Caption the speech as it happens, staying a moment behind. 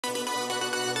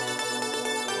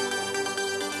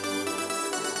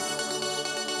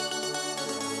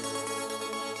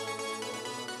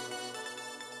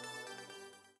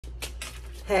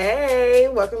Hey,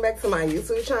 welcome back to my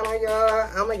YouTube channel, y'all.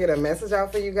 I'm gonna get a message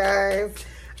out for you guys.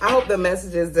 I hope the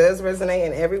messages does resonate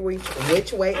in every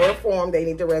which way or form they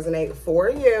need to resonate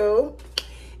for you.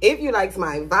 If you liked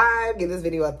my vibe, give this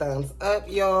video a thumbs up,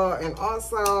 y'all. And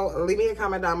also, leave me a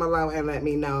comment down below and let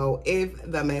me know if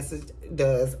the message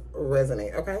does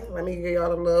resonate, okay? Let me give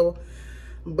y'all a little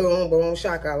boom, boom,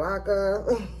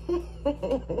 shakalaka.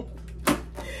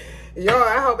 Y'all,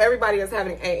 I hope everybody is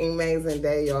having an amazing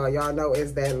day, y'all. Y'all know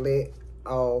it's that lit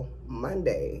on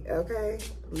Monday, okay?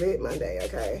 Lit Monday,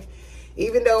 okay?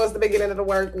 Even though it's the beginning of the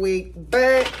work week,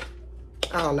 but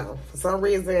I don't know. For some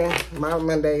reason, my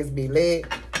Mondays be lit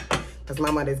because my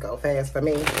Mondays go fast for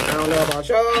me. I don't know about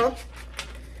y'all.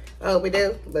 I hope we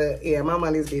do, but yeah, my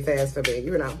Mondays be fast for me,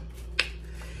 you know.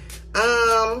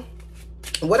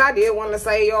 What I did want to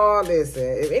say, y'all, listen,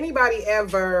 if anybody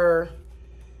ever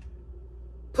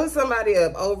put somebody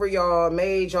up over y'all,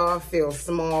 made y'all feel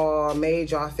small, made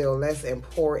y'all feel less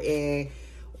important,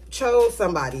 chose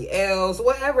somebody else,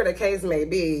 whatever the case may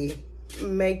be,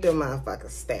 make them motherfuckers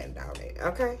stand on it,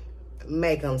 okay?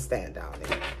 Make them stand on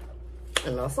it.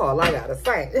 And that's all I gotta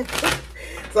say.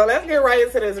 So let's get right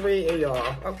into this reading,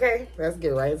 y'all, okay? Let's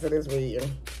get right into this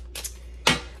reading.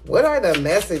 What are the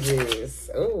messages?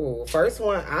 Ooh, first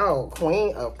one out,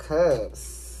 Queen of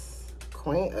Cups.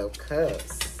 Queen of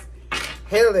Cups.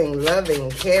 Healing, loving,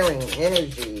 caring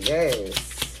energy,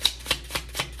 yes.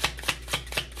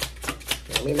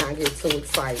 Let me not get too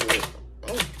excited.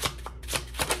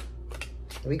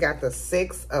 We got the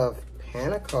Six of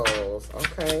Pentacles,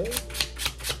 okay.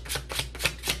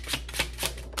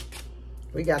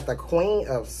 We got the Queen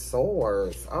of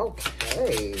Swords,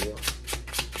 okay.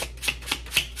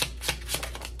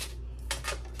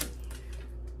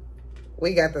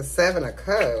 We got the Seven of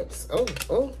Cups,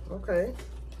 oh, okay.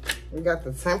 We got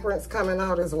the Temperance coming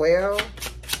out as well.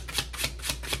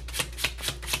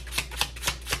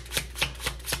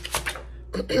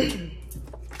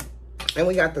 And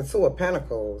we got the Two of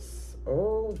Pentacles.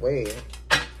 Oh, wait.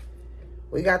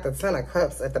 We got the Ten of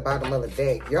Cups at the bottom of the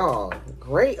deck. Y'all,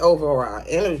 great overall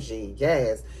energy.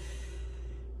 Yes.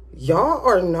 Y'all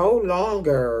are no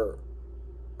longer,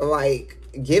 like,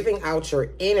 giving out your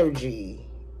energy,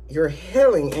 your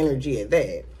healing energy at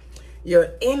that.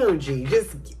 Your energy,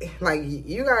 just like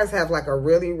you guys have like a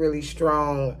really, really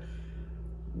strong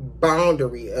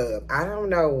boundary up. I don't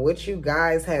know what you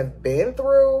guys have been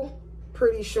through.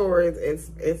 Pretty sure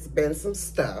it's been some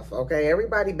stuff, okay?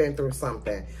 Everybody been through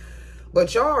something.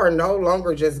 But y'all are no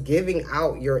longer just giving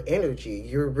out your energy.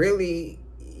 You're really,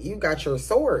 you got your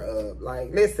sword up. Like,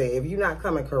 listen, if you're not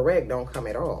coming correct, don't come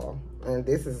at all. And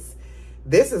this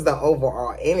is the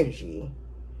overall energy.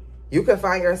 You can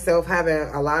find yourself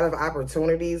having a lot of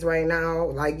opportunities right now.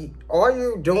 Like, all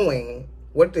you're doing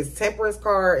with this Temperance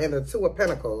card and the Two of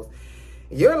Pentacles,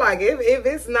 you're like, if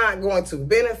it's not going to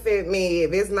benefit me,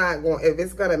 if it's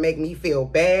going to make me feel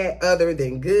bad other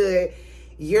than good,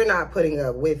 you're not putting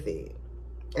up with it.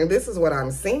 And this is what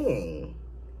I'm seeing.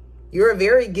 You're a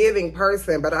very giving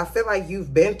person, but I feel like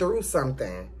you've been through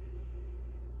something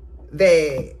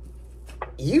that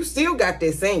you still got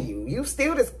this in you. You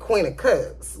still this Queen of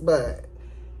Cups, but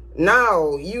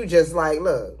now you just like,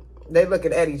 look, they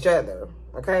looking at each other,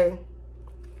 okay?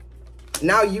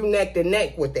 Now you neck to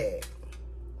neck with that.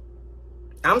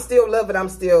 I'm still loving, I'm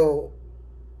still,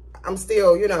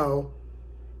 you know,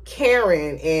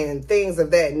 caring and things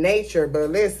of that nature. But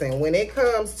listen, when it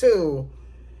comes to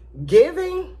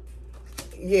giving,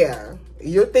 yeah,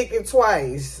 you're thinking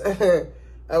twice,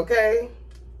 okay?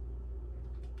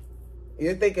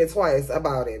 You're thinking twice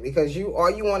about it because all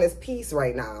you want is peace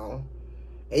right now.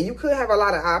 And you could have a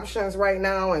lot of options right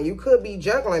now, and you could be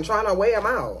juggling, trying to weigh them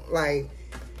out. Like,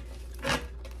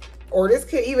 or this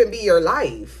could even be your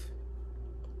life.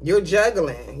 You're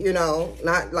juggling, you know,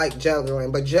 not like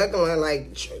juggling, but juggling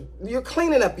like you're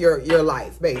cleaning up your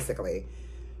life, basically.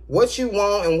 What you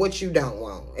want and what you don't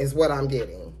want is what I'm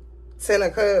getting. Ten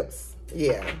of Cups,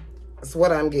 yeah, that's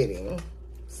what I'm getting.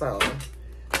 So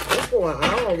what's going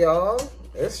on, y'all?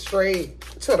 It's straight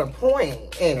to the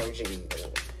point energy.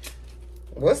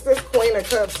 What's this Queen of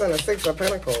Cups and the Six of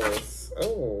Pentacles?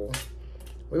 Oh,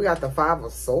 we got the Five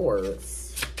of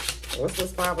Swords. What's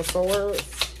this Five of Swords?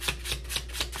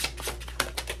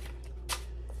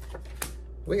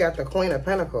 We got the Queen of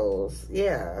Pentacles.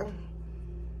 Yeah.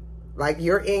 Like,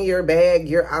 you're in your bag,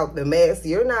 you're out the mess.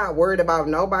 You're not worried about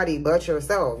nobody but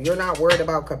yourself. You're not worried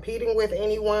about competing with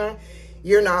anyone.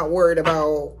 You're not worried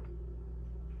about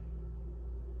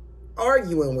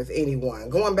arguing with anyone,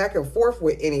 going back and forth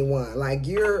with anyone. Like,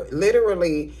 you're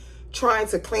literally trying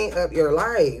to clean up your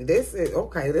life. This is,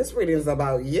 okay, this reading is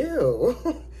about you.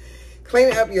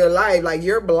 Cleaning up your life. Like,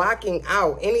 you're blocking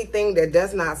out anything that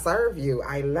does not serve you.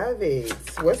 I love it.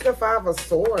 What's the Five of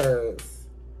Swords?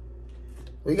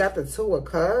 We got the Two of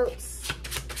Cups.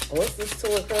 What's this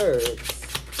Two of Cups?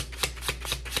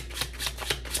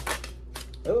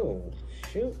 Oh,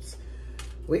 shoot.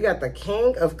 We got the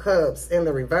King of Cups in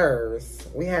the reverse.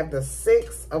 We have the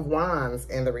Six of Wands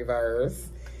in the reverse.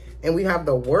 And we have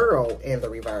the World in the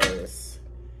reverse.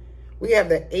 We have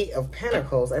the Eight of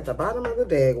Pentacles at the bottom of the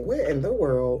deck. What in the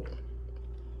world?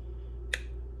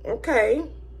 Okay.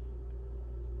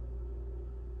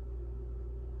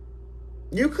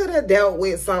 You could have dealt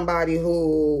with somebody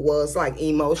who was like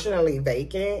emotionally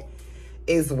vacant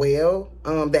as well.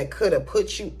 That could have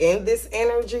put you in this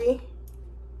energy.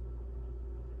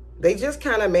 They just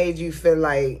kind of made you feel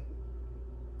like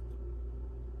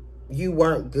you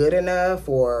weren't good enough,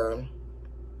 or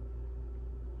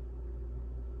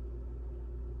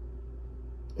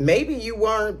maybe you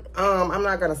weren't, I'm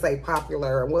not going to say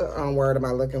popular. What word am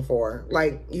I looking for?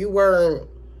 Like, you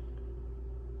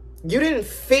didn't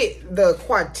fit the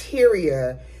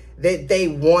criteria that they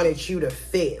wanted you to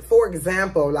fit. For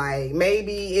example, like,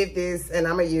 maybe if this, and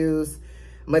I'm going to use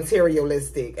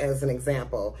materialistic as an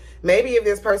example. Maybe if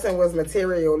this person was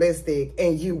materialistic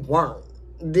and you weren't.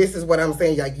 This is what I'm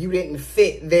saying. Like, you didn't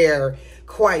fit their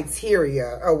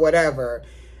criteria or whatever.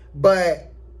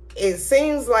 But it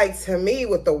seems like to me,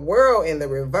 with the World in the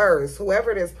reverse,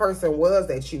 whoever this person was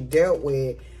that you dealt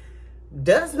with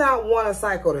does not want a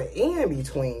cycle to end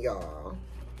between y'all.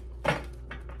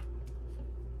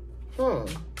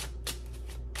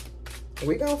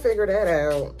 We gonna figure that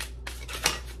out.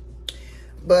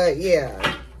 But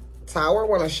yeah, Tower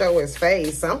want to show his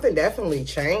face. Something definitely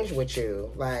changed with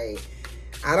you. Like,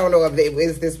 I don't know if it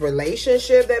was this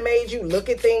relationship that made you look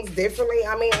at things differently.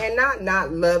 I mean, and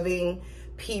not loving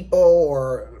people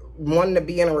or wanting to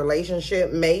be in a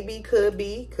relationship. Maybe, could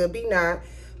be not.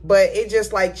 But it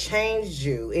just like changed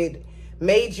you. It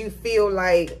made you feel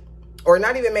like, or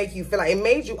not even make you feel like, it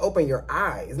made you open your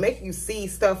eyes, make you see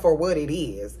stuff for what it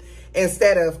is.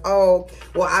 Instead of, oh,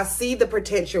 well, I see the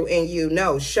potential in you.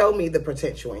 No, show me the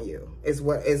potential in you is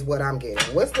what I'm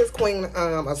getting. What's this Queen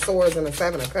of Swords and the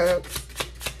Seven of Cups?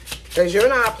 Because you're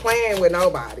not playing with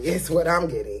nobody. It's what I'm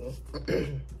getting.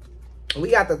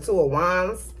 We got the Two of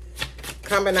Wands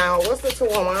coming out. What's the Two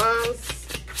of Wands?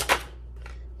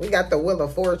 We got the Wheel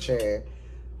of Fortune.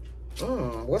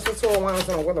 What's the Two of Wands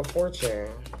and the Wheel of Fortune?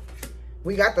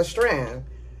 We got the Strength.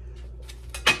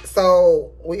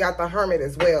 So we got the Hermit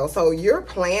as well. So you're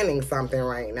planning something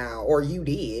right now, or you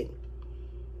did.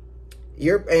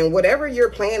 And whatever you're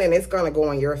planning, it's going to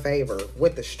go in your favor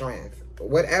with the Strength.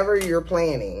 Whatever you're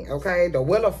planning, okay? The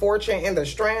Wheel of Fortune and the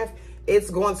Strength, it's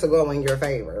going to go in your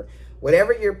favor.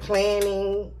 Whatever you're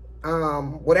planning,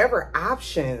 whatever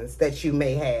options that you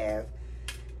may have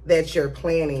that you're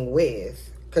planning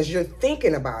with, because you're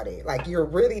thinking about it. Like, you're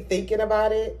really thinking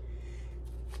about it.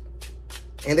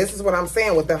 And this is what I'm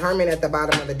saying with the Hermit at the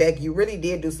bottom of the deck. You really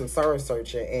did do some soul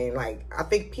searching. And, like, I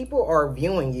think people are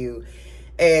viewing you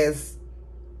as,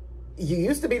 you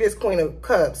used to be this Queen of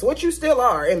Cups, which you still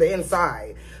are in the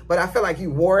inside. But I feel like you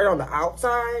wore it on the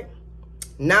outside.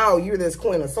 Now you're this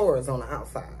Queen of Swords on the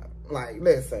outside. Like,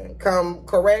 listen, come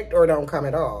correct or don't come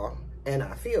at all. And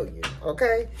I feel you,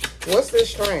 okay? What's this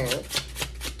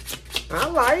Strength? I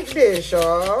like this,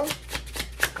 y'all.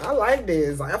 I like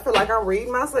this. I feel like I'm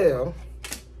reading myself.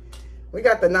 We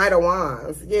got the Knight of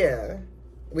Wands. Yeah.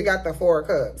 We got the Four of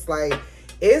Cups. Like,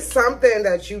 it's something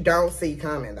that you don't see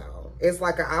coming, though. It's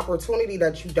like an opportunity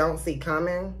that you don't see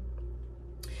coming.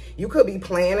 You could be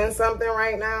planning something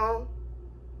right now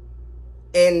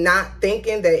and not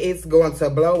thinking that it's going to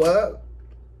blow up.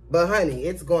 But, honey,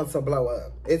 it's going to blow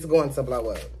up. It's going to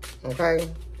blow up. Okay?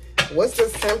 What's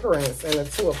this Temperance and the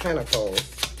Two of Pentacles?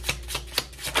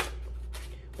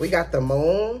 We got the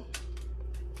Moon.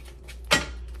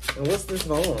 And what's this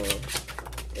Moon?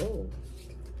 Ooh.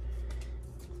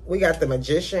 We got the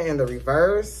Magician in the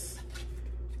reverse.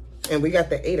 And we got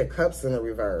the Eight of Cups in the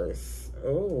reverse.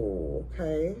 Oh,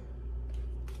 okay.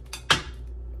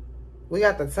 We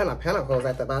got the Ten of Pentacles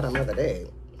at the bottom of the deck.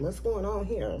 What's going on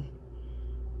here?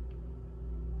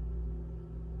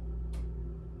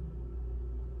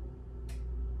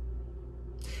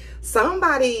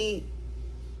 Somebody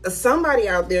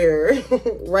out there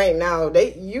right now,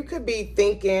 you could be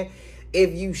thinking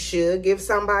if you should give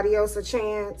somebody else a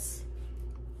chance.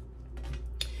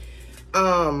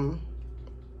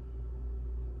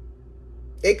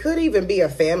 It could even be a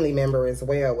family member as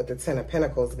well, with the Ten of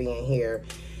Pentacles being here.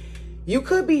 You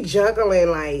could be juggling,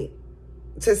 like,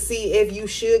 to see if you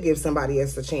should give somebody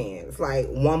else a chance. Like,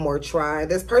 one more try.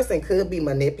 This person could be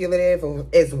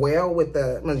manipulative as well with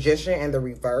the Magician and the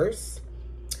reverse.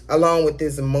 Along with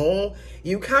this Moon.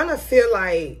 You kind of feel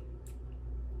like...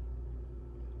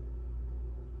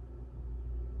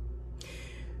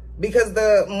 because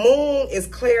the Moon is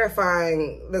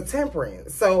clarifying the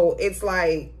Temperance. So it's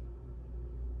like...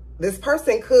 this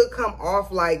person could come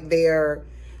off like they're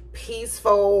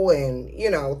peaceful and, you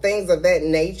know, things of that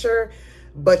nature.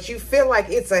 But you feel like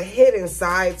it's a hidden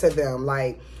side to them.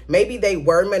 Like, maybe they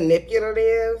were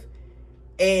manipulative.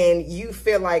 And you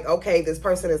feel like, okay, this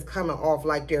person is coming off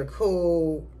like they're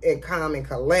cool and calm and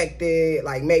collected.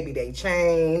 Like, maybe they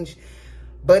change.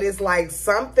 But it's like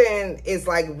something is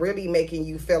like really making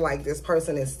you feel like this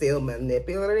person is still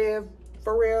manipulative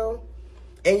for real.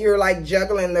 And you're like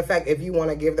juggling the fact if you want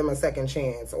to give them a second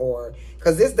chance, or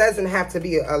because this doesn't have to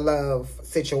be a love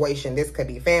situation. This could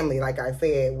be family, like I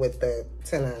said, with the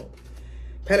 10 of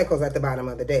Pentacles at the bottom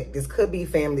of the deck. This could be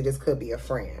family. This could be a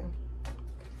friend.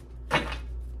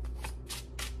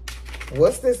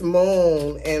 What's this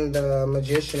Moon and the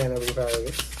Magician in the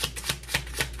reverse?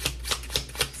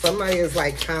 Somebody is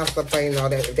like contemplating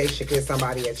on that if they should give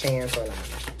somebody a chance or not.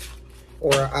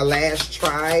 Or a last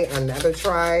try, another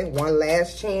try, one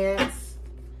last chance.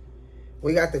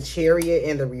 We got the Chariot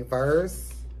in the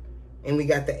reverse. And we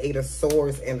got the 8 of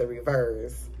Swords in the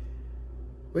reverse.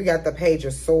 We got the Page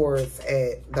of Swords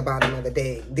at the bottom of the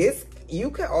deck. This,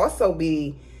 you could also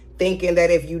be thinking that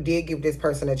if you did give this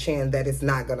person a chance, that it's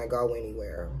not going to go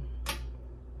anywhere.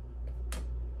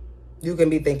 You can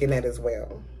be thinking that as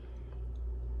well.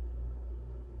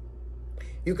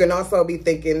 You can also be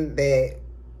thinking that...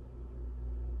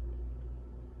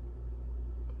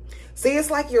 see,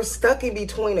 it's like you're stuck in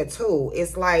between the two.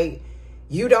 It's like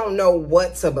you don't know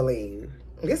what to believe.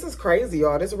 This is crazy,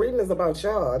 y'all. This reading is about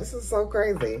y'all. This is so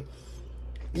crazy.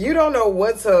 You don't know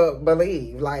what to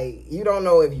believe. Like, you don't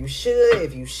know if you should,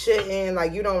 if you shouldn't.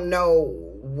 Like, you don't know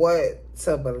what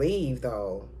to believe,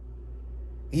 though.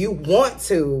 You want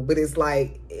to, but it's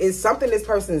like, it's something this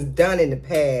person's done in the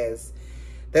past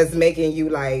that's making you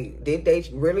like, did they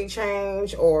really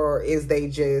change? Or is they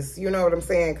just, you know what I'm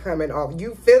saying, coming off?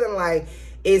 You feeling like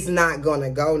it's not going to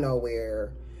go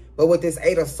nowhere. But with this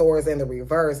 8 of Swords in the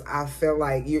reverse, I feel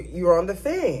like you're on the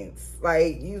fence.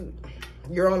 Like,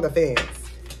 you're on the fence.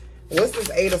 What's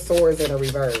this 8 of Swords in the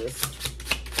reverse?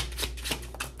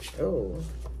 Oh.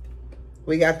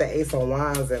 We got the Ace of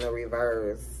Wands in the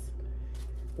reverse.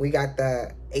 We got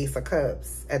the Ace of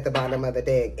Cups at the bottom of the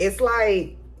deck. It's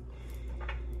like,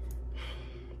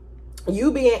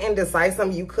 you being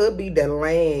indecisive, you could be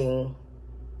delaying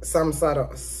some sort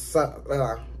of...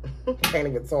 can't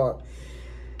even talk.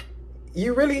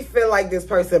 You really feel like this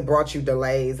person brought you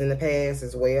delays in the past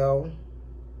as well.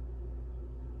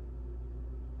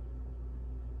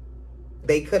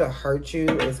 They could have hurt you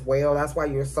as well. That's why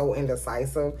you're so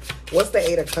indecisive. What's the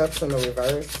 8 of Cups in the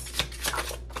reverse?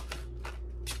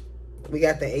 We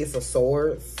got the Ace of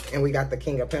Swords. And we got the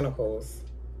King of Pentacles.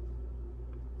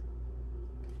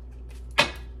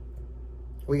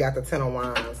 We got the 10 of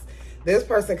Wands. This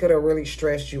person could have really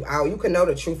stressed you out. You could know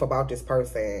the truth about this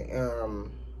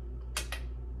person.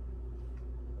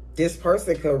 This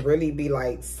person could really be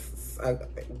like a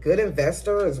good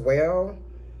investor as well.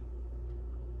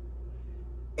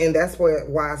 And that's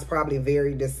why it's probably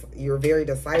you're very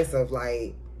decisive.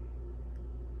 Like,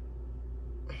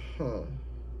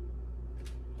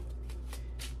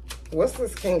 what's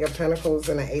this King of Pentacles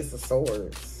and the Ace of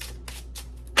Swords?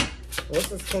 What's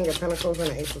this King of Pentacles and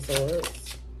the Ace of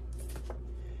Swords?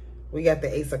 We got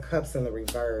the Ace of Cups in the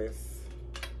reverse.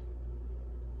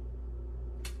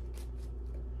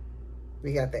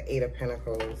 We got the 8 of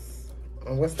Pentacles.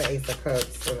 And what's the Ace of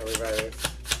Cups in the reverse?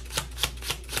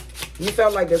 You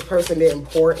felt like this person didn't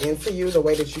pour into you the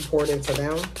way that you poured into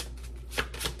them.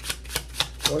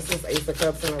 What's this Ace of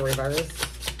Cups in the reverse?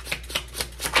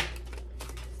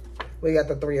 We got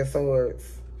the 3 of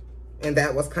Swords. And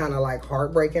that was kind of like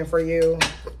heartbreaking for you.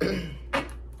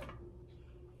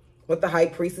 With the High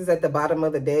Priestess at the bottom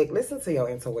of the deck, listen to your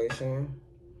intuition.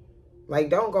 Like,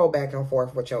 don't go back and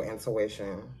forth with your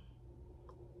intuition.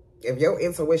 If your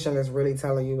intuition is really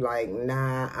telling you, like,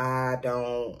 nah, I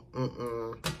don't,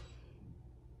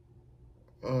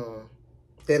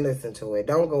 then listen to it.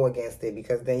 Don't go against it,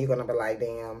 because then you're going to be like,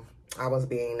 damn, I was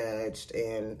being nudged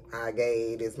and I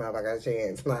gave this motherfucker a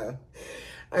chance.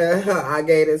 I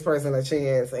gave this person a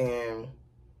chance and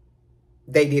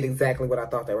they did exactly what I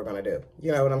thought they were going to do.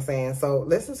 You know what I'm saying? So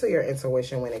listen to your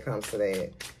intuition when it comes to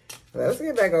that. Let's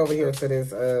get back over here to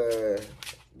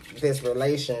this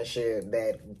relationship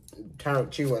that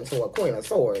turned you into a Queen of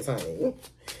Swords, honey.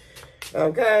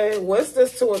 Okay, what's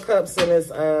this Two of Cups and this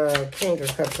King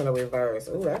of Cups in the reverse?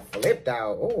 Ooh, that flipped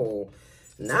out. Ooh,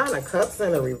 Nine of Cups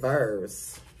in the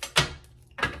reverse.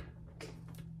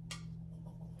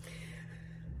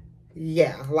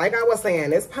 Yeah, like I was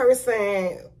saying, this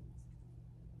person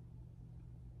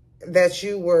that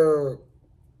you were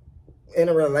in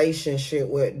a relationship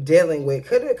with, dealing with,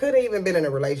 could have even been in a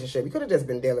relationship. You could have just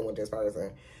been dealing with this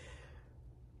person.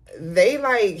 They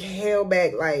like held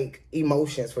back like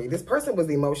emotions for you. This person was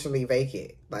emotionally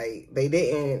vacant. Like they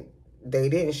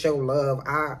didn't show love.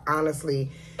 I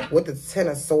honestly, with the Ten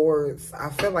of Swords, I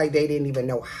feel like they didn't even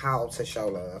know how to show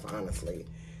love, honestly.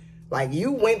 Like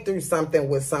you went through something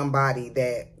with somebody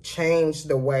that changed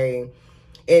the way,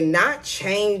 and not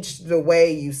changed the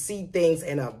way you see things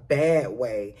in a bad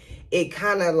way. It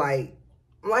kind of like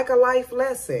a life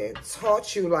lesson,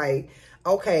 taught you like,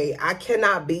 okay, I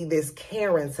cannot be this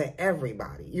caring to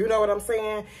everybody. You know what I'm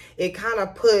saying? It kind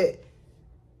of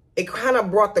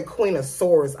brought the Queen of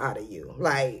Swords out of you.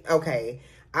 Like, okay,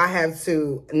 I have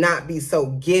to not be so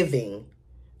giving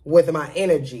with my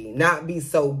energy, not be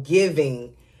so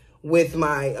giving with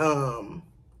my,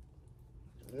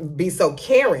 be so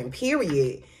caring,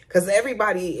 period. Because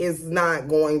everybody is not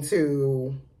going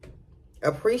to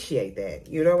appreciate that.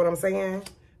 You know what I'm saying?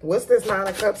 What's this Nine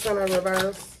of Cups in the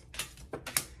reverse?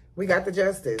 We got the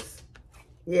Justice.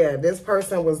 Yeah, this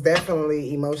person was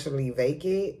definitely emotionally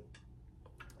vacant.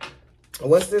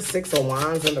 What's this Six of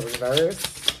Wands in the reverse?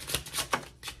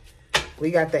 We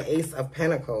got the Ace of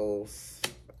Pentacles.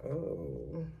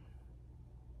 Oh.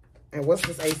 And what's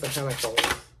this Ace of Pentacles?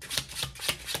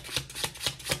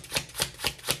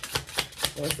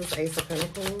 What's this Ace of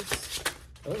Pentacles?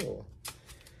 Oh.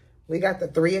 We got the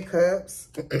Three of Cups.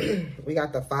 We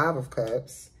got the Five of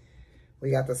Cups. We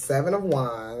got the Seven of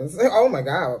Wands. Oh my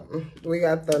God. We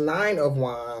got the Nine of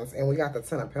Wands. And we got the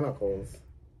Ten of Pentacles.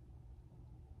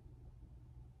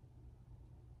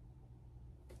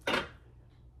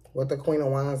 With the Queen of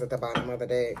Wands at the bottom of the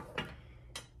deck.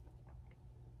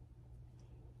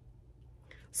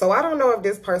 So I don't know if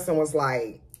this person was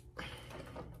like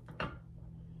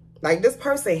this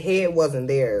person head wasn't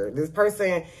there. This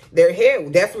person, their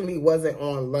head definitely wasn't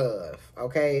on love,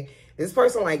 okay? This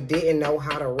person, like, didn't know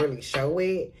how to really show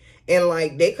it. And,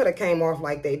 like, they could have came off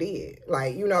like they did.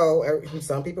 Like, you know,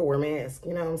 some people wear masks,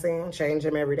 you know what I'm saying? Change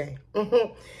them every day.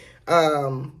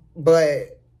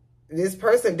 But this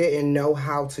person didn't know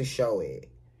how to show it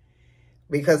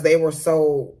because they were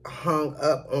so hung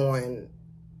up on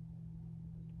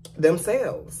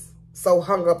themselves. So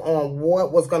hung up on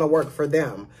what was going to work for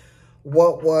them.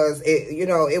 What was it, you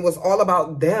know, it was all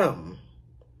about them.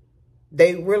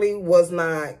 They really was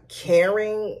not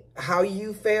caring how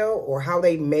you felt or how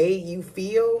they made you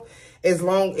feel, as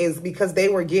long as, because they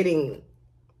were getting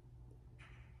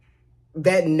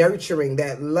that nurturing,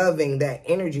 that loving, that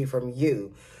energy from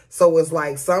you. So it's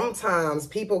like sometimes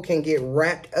people can get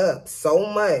wrapped up so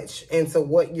much into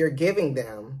what you're giving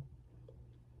them,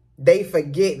 they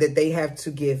forget that they have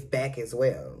to give back as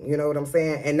well. You know what I'm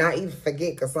saying? And not even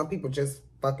forget, because some people just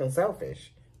fucking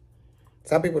selfish.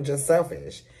 Some people just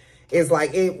selfish. It's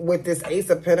like with this Ace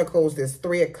of Pentacles, this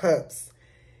Three of Cups,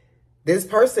 this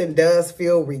person does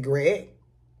feel regret.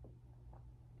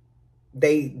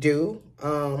 They do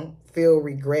feel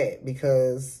regret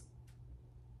because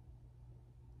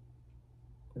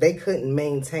they couldn't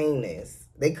maintain this.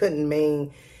 They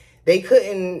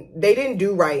didn't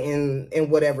do right in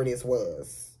whatever this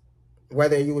was.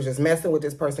 Whether you was just messing with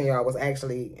this person, y'all was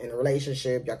actually in a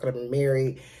relationship, y'all could have been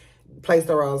married, place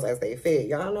the roles as they fit.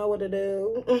 Y'all know what to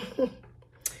do.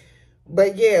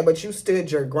 But yeah, but you stood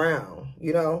your ground,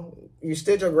 you know? You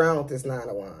stood your ground with this Nine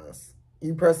of Wands.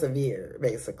 You persevered,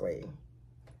 basically.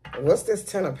 What's this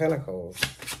Ten of Pentacles?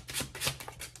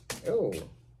 Oh,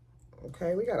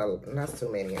 okay, we got that's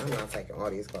too many. I'm not taking all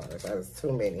these cards. That is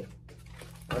too many.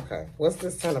 Okay, what's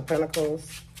this Ten of Pentacles?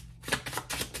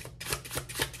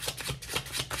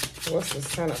 What's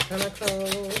this Ten of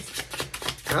Pentacles?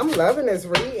 I'm loving this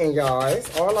reading, y'all.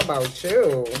 It's all about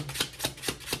you.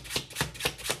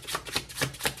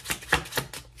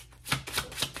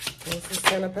 What's this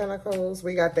Ten of Pentacles?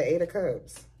 We got the Eight of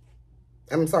Cups.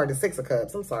 I'm sorry, the Six of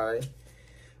Cups. I'm sorry.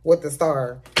 With the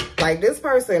Star. Like, this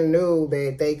person knew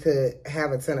that they could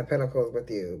have a Ten of Pentacles with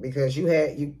you because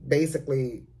you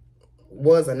basically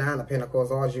was a Nine of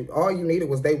Pentacles. All you needed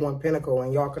was they one Pentacle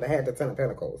and y'all could have had the Ten of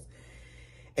Pentacles.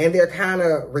 And they're kind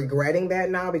of regretting that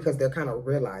now because they're kind of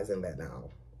realizing that now.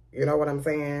 You know what I'm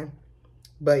saying?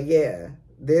 But yeah,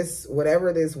 this,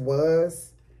 whatever this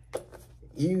was,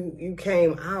 you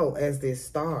came out as this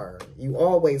star. You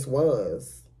always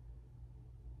was.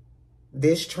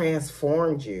 This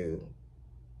transformed you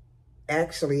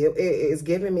actually, it is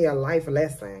giving me a life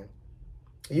lesson.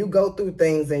 You go through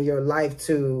things in your life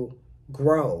to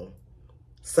grow.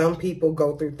 Some people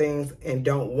go through things and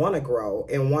don't want to grow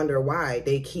and wonder why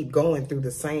they keep going through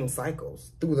the same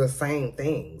cycles, through the same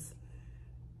things.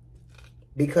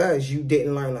 Because you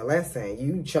didn't learn a lesson.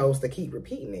 You chose to keep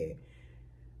repeating it.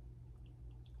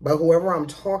 But whoever I'm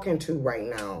talking to right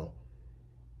now,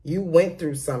 you went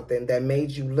through something that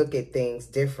made you look at things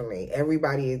differently.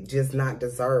 Everybody does not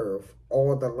deserve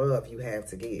all the love you have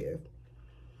to give.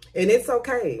 And it's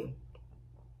okay.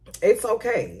 It's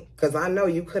okay. Because I know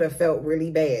you could have felt really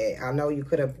bad. I know you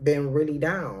could have been really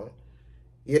down,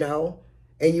 you know.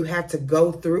 And you have to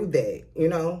go through that, you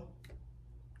know.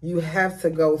 You have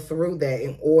to go through that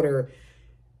in order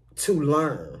to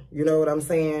learn. You know what I'm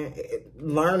saying?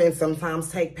 Learning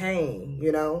sometimes take pain,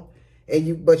 you know.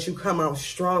 But you come out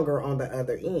stronger on the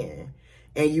other end.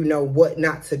 And you know what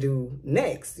not to do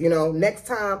next. You know, next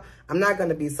time, I'm not going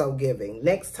to be so giving.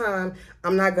 Next time,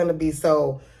 I'm not going to be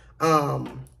so,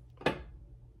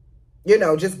 you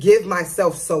know, just give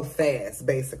myself so fast,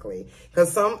 basically.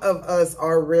 Because some of us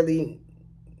are really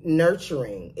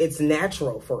nurturing. It's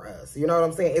natural for us. You know what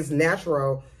I'm saying? It's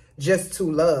natural just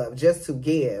to love, just to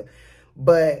give.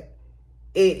 But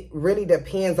it really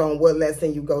depends on what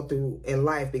lesson you go through in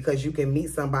life, because you can meet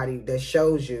somebody that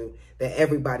shows you that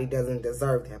everybody doesn't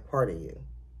deserve that part of you,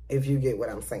 if you get what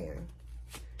I'm saying.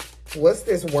 What's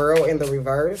this world in the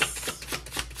reverse?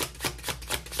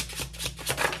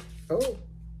 Oh.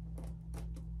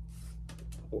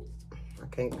 I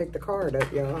can't pick the card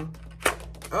up, y'all.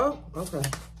 Oh, okay.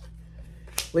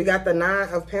 We got the 9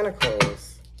 of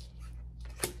Pentacles.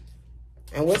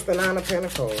 And what's the 9 of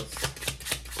Pentacles?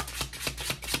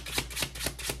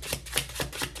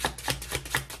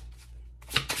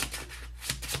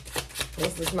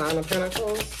 What's this 9 of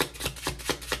Pentacles?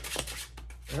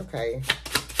 Okay.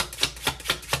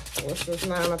 What's this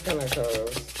 9 of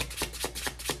Pentacles?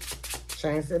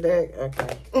 Change the deck?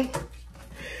 Okay.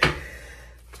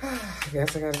 I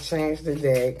guess I gotta change the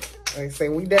deck. Like I say,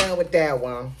 we down with that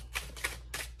one.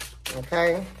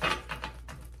 Okay.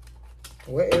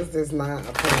 What is this 9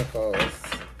 of Pentacles?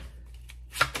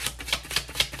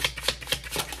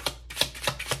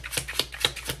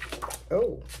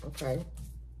 Oh, okay.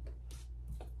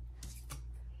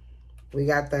 We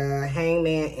got the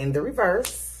Hangman in the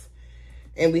reverse.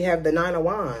 And we have the 9 of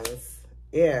Wands.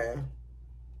 Yeah.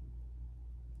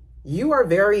 You are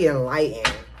very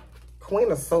enlightened. Queen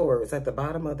of Swords at the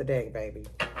bottom of the deck, baby.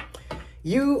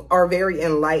 You are very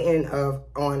enlightened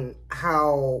on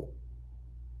how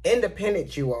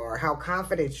independent you are, how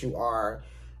confident you are.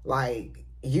 Like,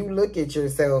 you look at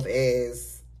yourself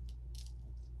as...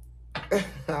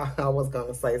 I was going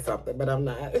to say something, but I'm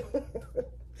not.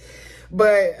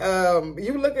 But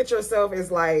you look at yourself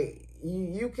as like,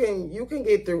 you can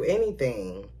get through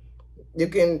anything. You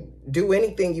can do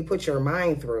anything you put your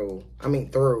mind through. I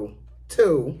mean, through.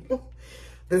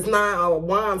 This 9 of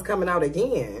Wands coming out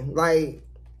again. Like,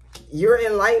 you're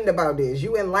enlightened about this.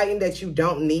 You enlightened that you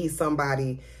don't need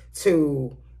somebody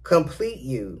to complete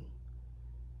you.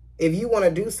 If you want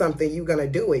to do something, you're going to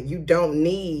do it. You don't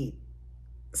need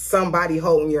somebody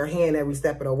holding your hand every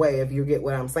step of the way, if you get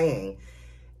what I'm saying.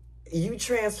 You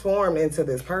transform into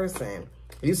this person.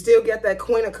 You still get that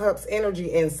Queen of Cups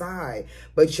energy inside,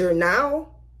 but you're now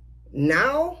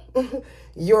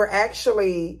you're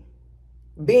actually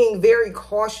being very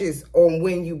cautious on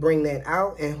when you bring that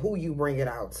out and who you bring it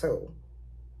out to.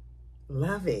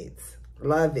 Love it.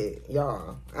 Love it,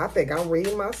 y'all. I think I'm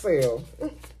reading myself.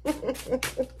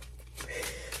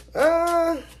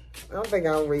 I think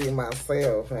I'm reading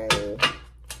myself, honey.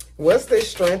 What's this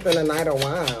Strength in the Knight of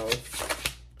Wands?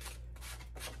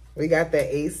 We got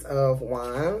the Ace of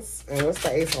Wands. And what's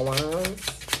the Ace of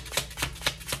Wands?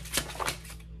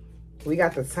 We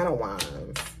got the 10 of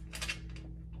Wands.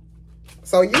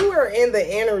 So you are in the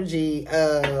energy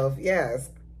of, yes,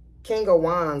 King of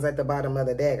Wands at the bottom of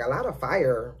the deck. A lot of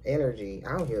fire energy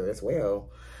out here as well.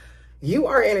 You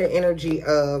are in an energy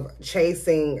of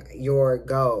chasing your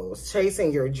goals,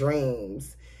 chasing your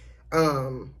dreams.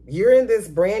 You're in this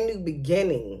brand new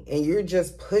beginning and you're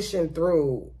just pushing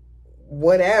through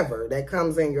whatever that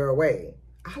comes in your way.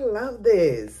 I love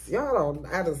this. Y'all don't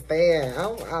understand.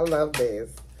 I love this.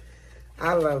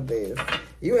 I love this.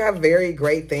 You have very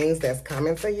great things that's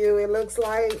coming to you, it looks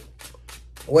like.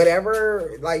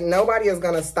 Whatever, like, nobody is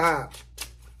going to stop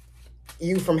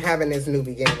you from having this new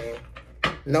beginning.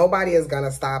 Nobody is going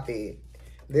to stop it.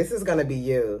 This is going to be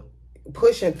you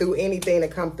pushing through anything that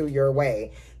comes through your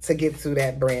way to get to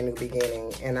that brand new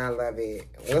beginning. And I love it.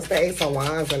 What's the Ace of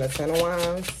Wands and the 10 of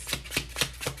Wands?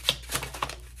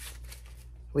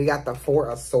 We got the Four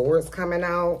of Swords coming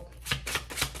out.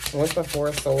 What's the Four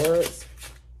of Swords?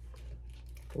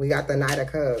 We got the Knight of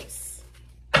Cups.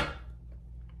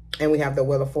 And we have the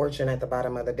Wheel of Fortune at the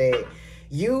bottom of the deck.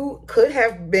 You could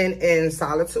have been in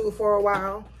solitude for a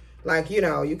while. Like, you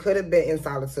know, you could have been in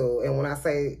solitude. And when I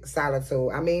say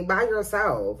solitude, I mean by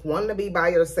yourself. Wanting to be by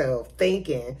yourself.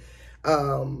 Thinking.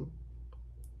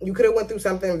 You could have went through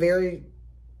something very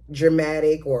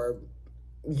dramatic, or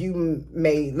you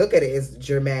may look at it as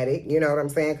dramatic, you know what I'm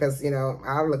saying? Because, you know,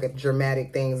 I look at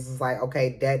dramatic things, it's like,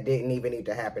 okay, that didn't even need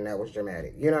to happen. That was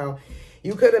dramatic, you know?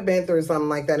 You could have been through something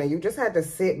like that, and you just had to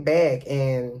sit back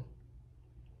and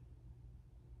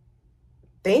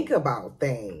think about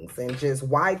things and just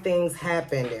why things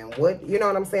happened and what, you know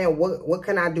what I'm saying? What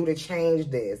can I do to change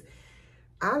this?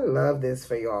 I love this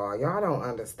for y'all. Y'all don't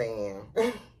understand.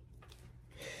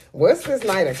 What's this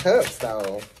Knight of Cups,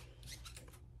 though?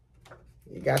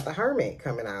 You got the Hermit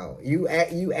coming out. You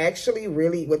actually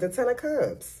really, with the Ten of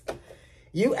Cups,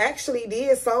 you actually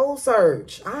did soul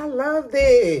search. I love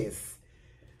this.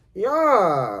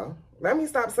 Y'all, let me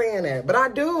stop saying that. But I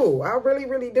do. I really,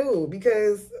 really do.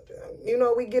 Because, you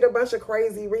know, we get a bunch of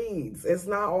crazy reads. It's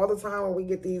not all the time when we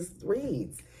get these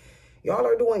reads. Y'all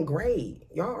are doing great.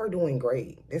 Y'all are doing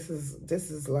great. This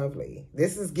is lovely.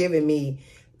 This is giving me,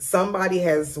 somebody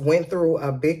has went through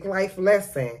a big life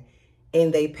lesson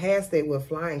and they passed it with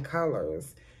flying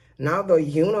colors. Now the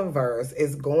universe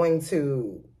is going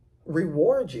to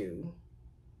reward you.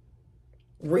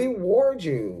 Reward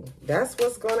you. That's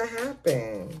what's going to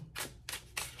happen.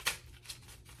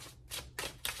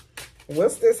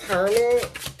 What's this Hermit?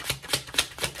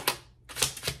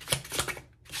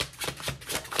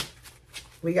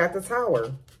 We got the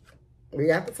Tower. We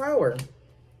got the Tower.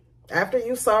 After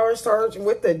you soul search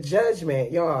with the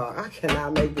Judgment, y'all, I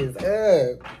cannot make this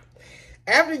up.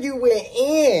 After you went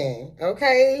in,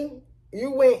 okay?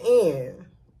 You went in.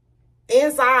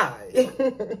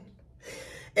 Inside.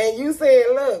 And you said,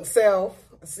 look, self.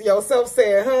 Yourself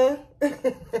said, huh?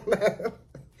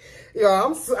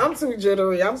 Y'all, I'm too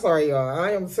jittery. I'm sorry, y'all.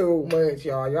 I am too much,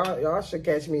 y'all. Y'all should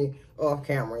catch me off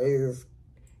camera. It is,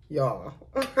 y'all.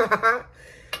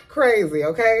 Crazy,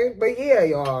 okay? But yeah,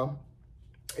 y'all.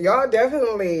 Y'all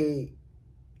definitely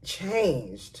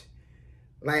changed.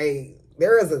 Like,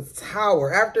 there is a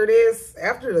tower. After this,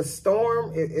 after the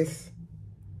storm, it's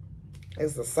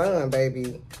the sun,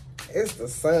 baby. It's the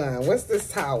sun. What's this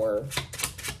tower?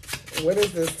 What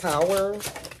is this tower?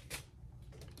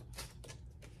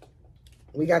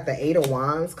 We got the Eight of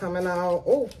Wands coming out.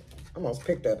 Oh, almost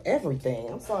picked up everything.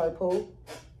 I'm sorry, Pooh.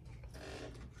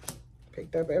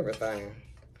 Picked up everything.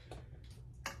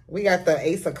 We got the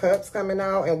Ace of Cups coming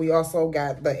out, and we also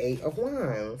got the Eight of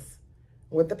Wands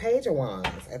with the Page of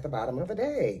Wands at the bottom of the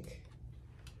deck.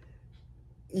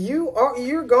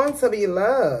 You're going to be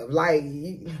loved. Like,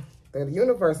 the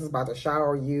universe is about to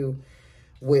shower you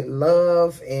with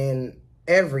love in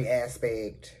every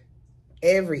aspect.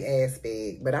 Every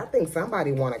aspect. But I think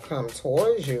somebody want to come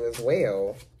towards you as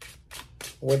well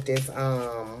with this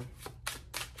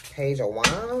Page of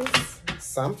Wands.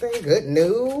 Something. Good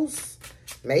news.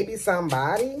 Maybe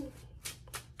somebody.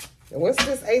 What's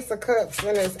this Ace of Cups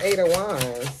and this Eight of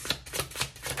Wands?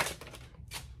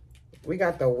 We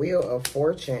got the Wheel of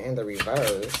Fortune in the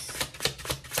reverse.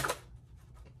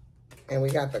 And we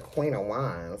got the Queen of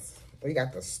Wands. We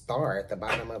got the Star at the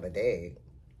bottom of the deck.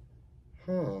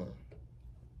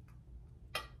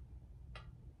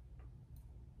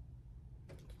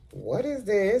 What is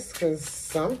this? Because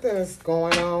something is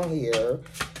going on here.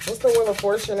 What's the Wheel of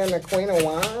Fortune and the Queen of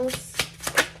Wands?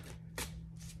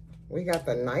 We got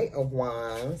the Knight of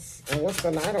Wands. And what's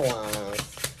the Knight of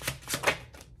Wands?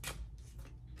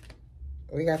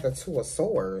 We got the Two of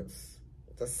Swords.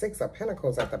 The Six of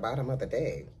Pentacles at the bottom of the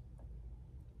deck.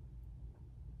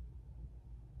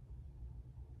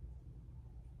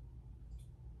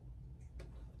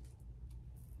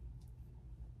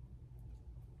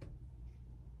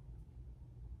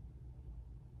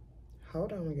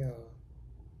 Hold on, y'all.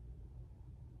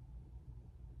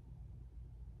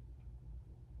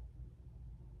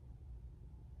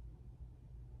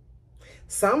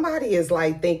 Somebody is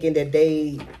like thinking that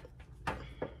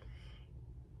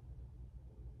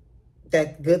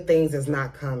that good things is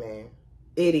not coming.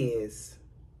 It is.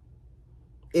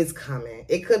 It's coming.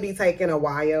 It could be taking a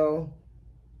while.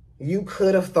 You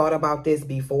could have thought about this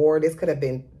before. This could have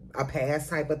been a past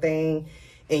type of thing,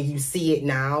 and you see it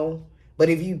now. But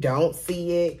if you don't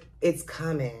see it, it's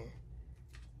coming.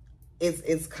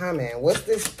 It's coming. What's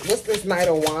this Knight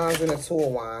of Wands and the Two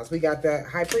of Wands? We got the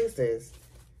High Priestess.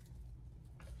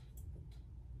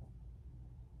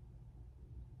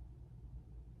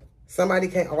 Somebody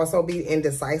can also be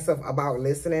indecisive about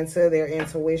listening to their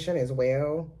intuition as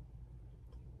well.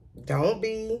 Don't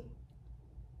be.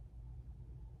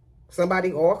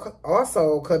 Somebody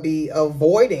also could be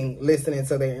avoiding listening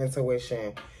to their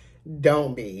intuition.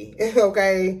 Don't be.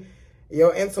 Okay?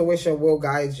 Your intuition will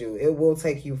guide you. It will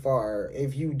take you far.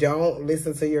 If you don't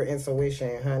listen to your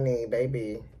intuition, honey,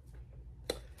 baby,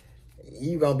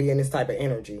 you're going to be in this type of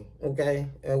energy. Okay?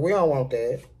 And we don't want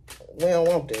that. We don't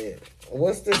want that.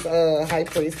 What's this High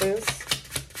Priestess?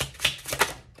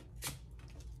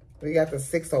 We got the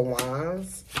Six of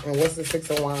Wands. And what's the Six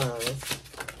of Wands?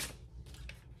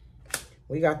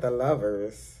 We got the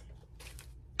Lovers.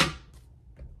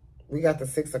 We got the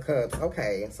Six of Cups.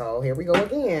 Okay, so here we go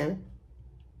again.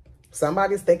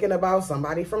 Somebody's thinking about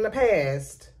somebody from the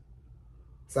past.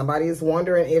 Somebody is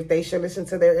wondering if they should listen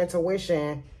to their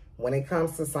intuition when it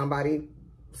comes to somebody,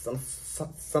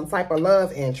 some type of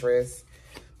love interest.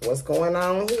 What's going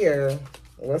on here?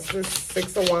 What's this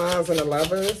Six of Wands and the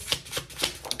Lovers?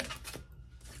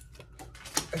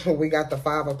 We got the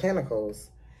Five of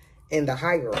Pentacles in the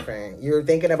Hierophant. You're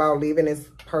thinking about leaving this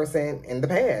person in the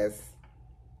past.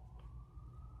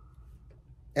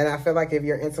 And I feel like if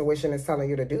your intuition is telling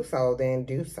you to do so, then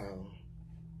do so.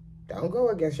 Don't go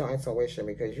against your intuition,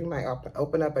 because you might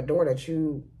open up a door that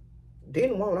you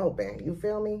didn't want open. You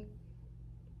feel me?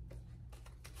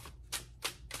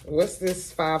 What's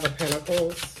this Five of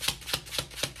Pentacles?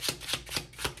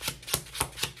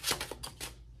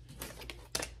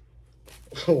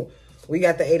 We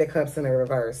got the Eight of Cups in the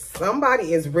reverse.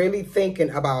 Somebody is really thinking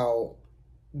about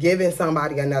giving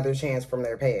somebody another chance from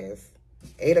their past.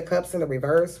 Eight of Cups in the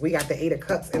reverse. We got the Eight of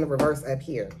Cups in the reverse up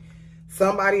here.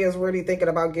 Somebody is really thinking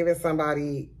about giving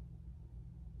somebody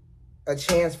a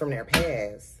chance from their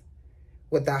past.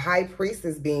 With the High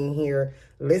Priestess being here,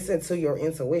 listen to your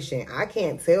intuition. I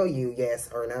can't tell you yes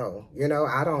or no. You know,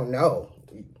 I don't know.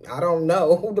 I don't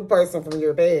know who the person from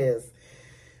your past.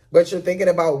 But you're thinking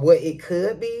about what it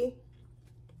could be.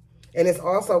 And it's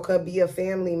also could be a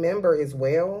family member as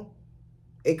well.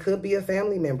 It could be a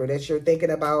family member that you're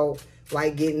thinking about,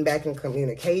 like, getting back in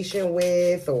communication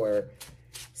with, or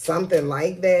something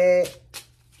like that.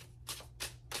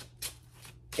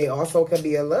 It also could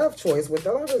be a love choice with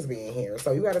the Lovers being here.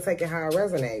 So you got to take it how it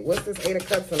resonates. What's this Eight of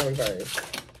Cups in the reverse?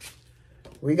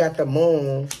 We got the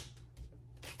Moon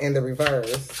in the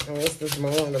reverse. And what's this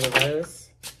Moon in the reverse?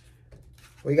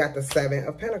 We got the Seven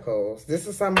of Pentacles. This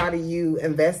is somebody you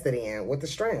invested in with the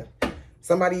Strength.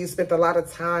 Somebody you spent a lot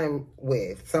of time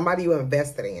with. Somebody you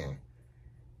invested in.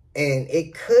 And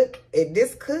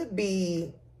this could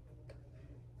be,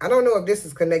 I don't know if this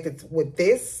is connected with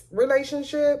this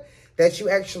relationship that you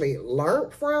actually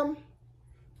learned from,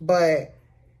 but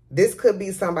this could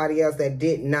be somebody else that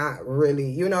did not really,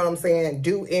 you know what I'm saying,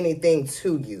 do anything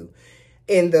to you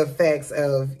in the effects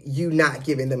of you not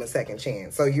giving them a second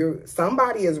chance. So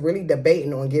somebody is really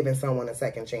debating on giving someone a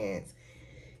second chance.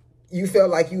 You feel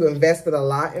like you invested a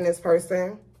lot in this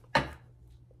person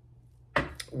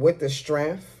with the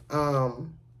Strength.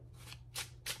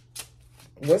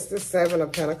 What's the Seven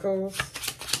of Pentacles?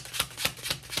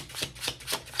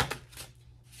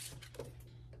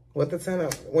 With the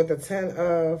Ten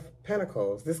of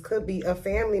Pentacles. This could be a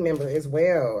family member as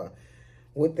well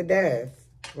with the Death.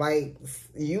 Like,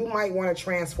 you might want to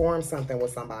transform something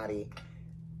with somebody.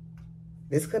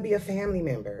 This could be a family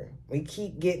member. We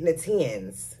keep getting the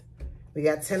tens. We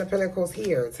got Ten of Pentacles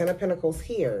here, Ten of Pentacles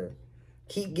here.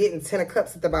 Keep getting Ten of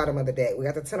Cups at the bottom of the deck. We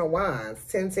got the Ten of Wands,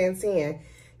 10, 10, 10.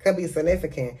 Could be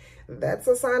significant. That's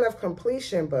a sign of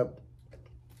completion, but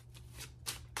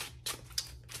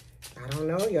I don't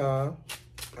know, y'all.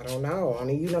 I don't know.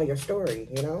 Only you know your story,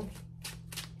 you know?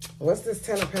 What's this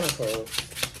Ten of Pentacles?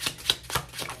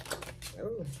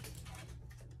 Ooh.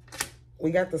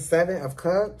 We got the Seven of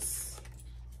Cups.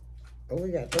 Oh,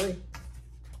 we got three.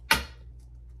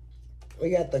 We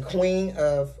got the Queen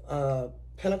of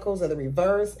Pentacles in the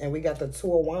reverse, and we got the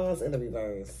Two of Wands in the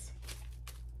reverse.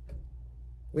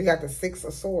 We got the Six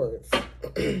of Swords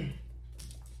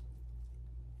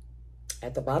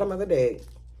at the bottom of the deck.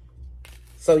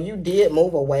 So you did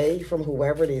move away from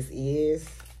whoever this is.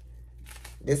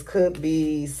 This could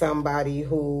be somebody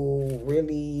who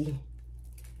really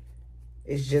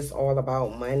is just all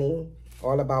about money,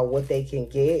 all about what they can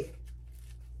get,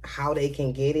 how they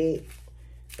can get it.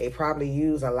 They probably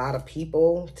use a lot of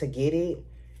people to get it.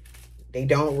 They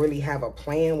don't really have a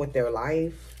plan with their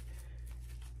life.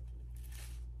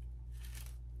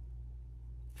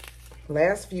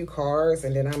 Last few cards,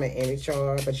 and then I'm going to end it,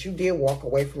 y'all. But you did walk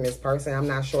away from this person. I'm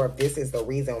not sure if this is the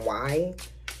reason why.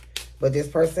 But this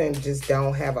person just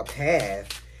don't have a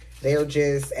path. They're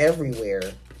just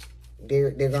everywhere.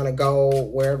 They're going to go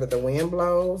wherever the wind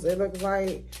blows, it looks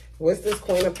like. What's this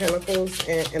Queen of Pentacles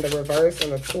in the reverse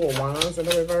and the Two of Wands in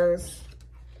the reverse?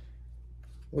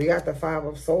 We got the Five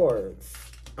of Swords.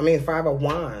 I mean, Five of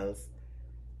Wands.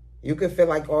 You could feel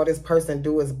like all this person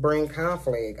do is bring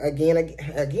conflict.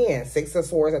 Again, Six of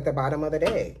Swords at the bottom of the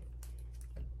deck.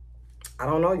 I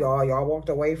don't know, y'all. Y'all walked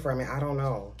away from it. I don't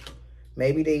know.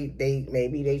 Maybe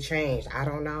they changed. I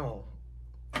don't know.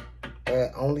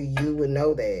 But only you would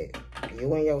know that.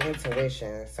 You and your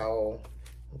intuition. So,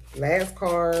 last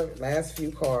card, last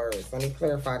few cards. Let me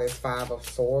clarify this Five of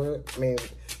Swords. I mean,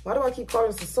 why do I keep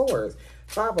calling this the Swords?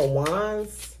 Five of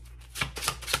Wands.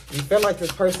 You feel like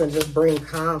this person just bring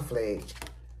conflict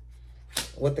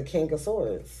with the King of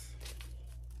Swords.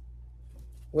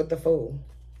 With the Fool.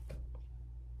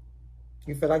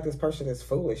 You feel like this person is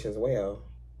foolish as well.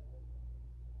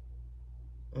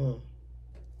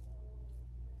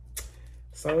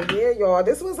 So, yeah, y'all.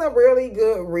 This was a really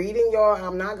good reading, y'all.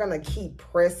 I'm not going to keep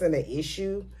pressing the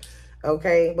issue.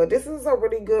 Okay? But this is a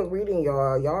really good reading,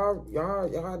 y'all.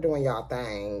 Y'all doing y'all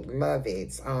thing. Love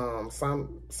it.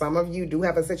 Some of you do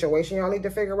have a situation y'all need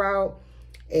to figure out.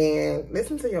 And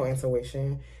listen to your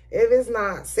intuition. If it's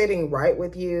not sitting right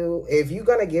with you, if you're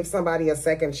going to give somebody a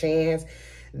second chance,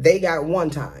 they got one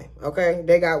time. Okay?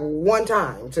 They got one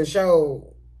time to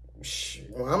show...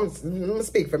 I'm going to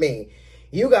speak for me.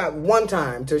 You got one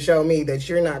time to show me that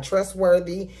you're not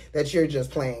trustworthy, that you're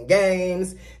just playing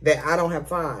games, that I don't have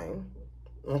time,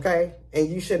 okay? And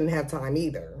you shouldn't have time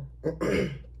either.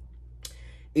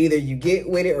 Either you get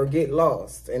with it or get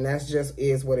lost, and that's just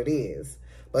is what it is.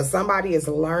 But somebody is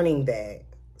learning that.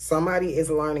 Somebody is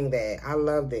learning that. I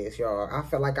love this, y'all. I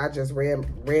feel like I just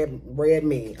read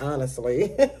me,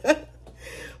 honestly.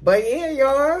 But yeah,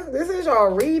 y'all, this is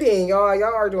y'all reading. Y'all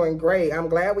are doing great. I'm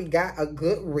glad we got a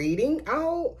good reading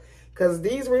out because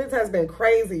these readings has been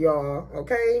crazy, y'all,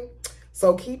 okay?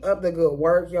 So keep up the good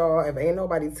work, y'all. If ain't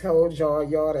nobody told y'all,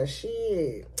 y'all the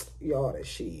shit. Y'all the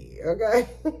shit, okay?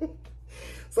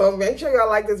 So make sure y'all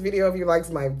like this video if you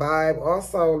liked my vibe.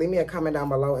 Also, leave me a comment down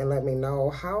below and let me know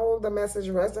how the message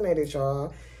resonated,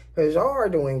 y'all. Because y'all are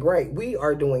doing great. We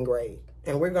are doing great.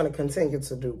 And we're going to continue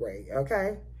to do great,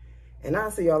 okay? And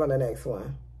I'll see y'all in the next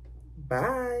one.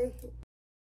 Bye.